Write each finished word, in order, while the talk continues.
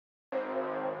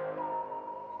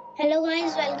Hello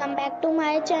guys, welcome back to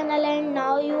my channel and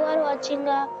now you are watching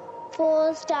a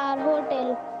 4-star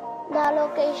hotel. The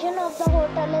location of the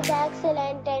hotel is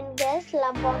excellent and guests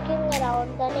love walking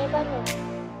around the neighborhood.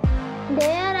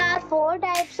 There are 4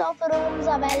 types of rooms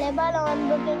available on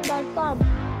booking.com.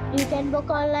 You can book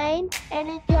online and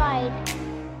enjoy it.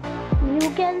 You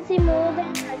can see more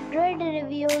than 100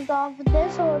 reviews of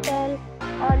this hotel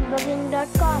on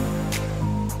booking.com.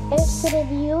 Its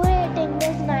review rating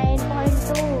is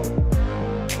 9.2,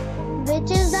 which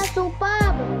is the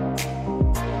superb.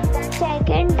 The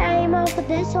check-in time of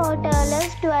this hotel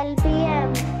is 12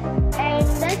 p.m. and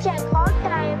the check-out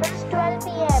time is 12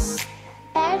 p.m.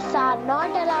 Pets are not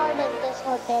allowed in this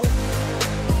hotel.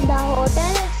 The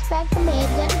hotel expects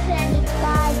major credit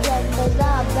cards and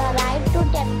reserves the right to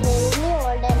temporarily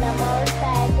hold an amount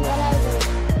prior to arrival.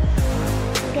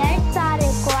 Guests are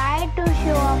required to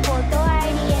show a photo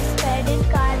ID and credit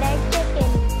card at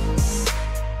check-in.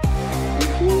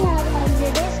 If you have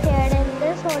already stayed in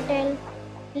this hotel,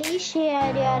 please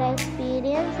share your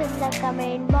experience in the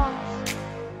comment box.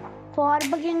 For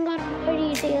booking or more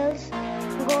details,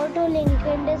 go to link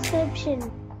in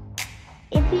description.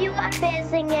 If you are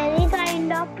facing any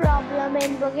kind of problem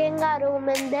in booking a room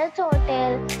in this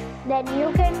hotel, then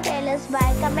you can tell us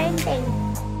by commenting.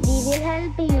 We will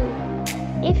help you.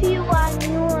 If you are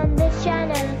new on this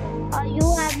channel or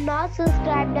you have not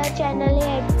subscribed our channel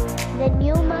yet, then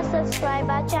you must subscribe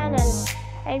our channel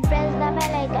and press the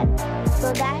bell icon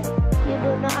so that you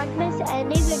do not miss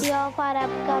any video of our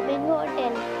upcoming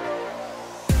hotel.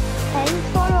 Thanks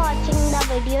for watching the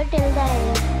video till the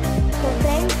end. So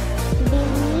friends, we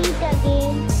meet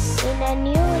again in a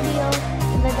new video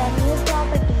with a new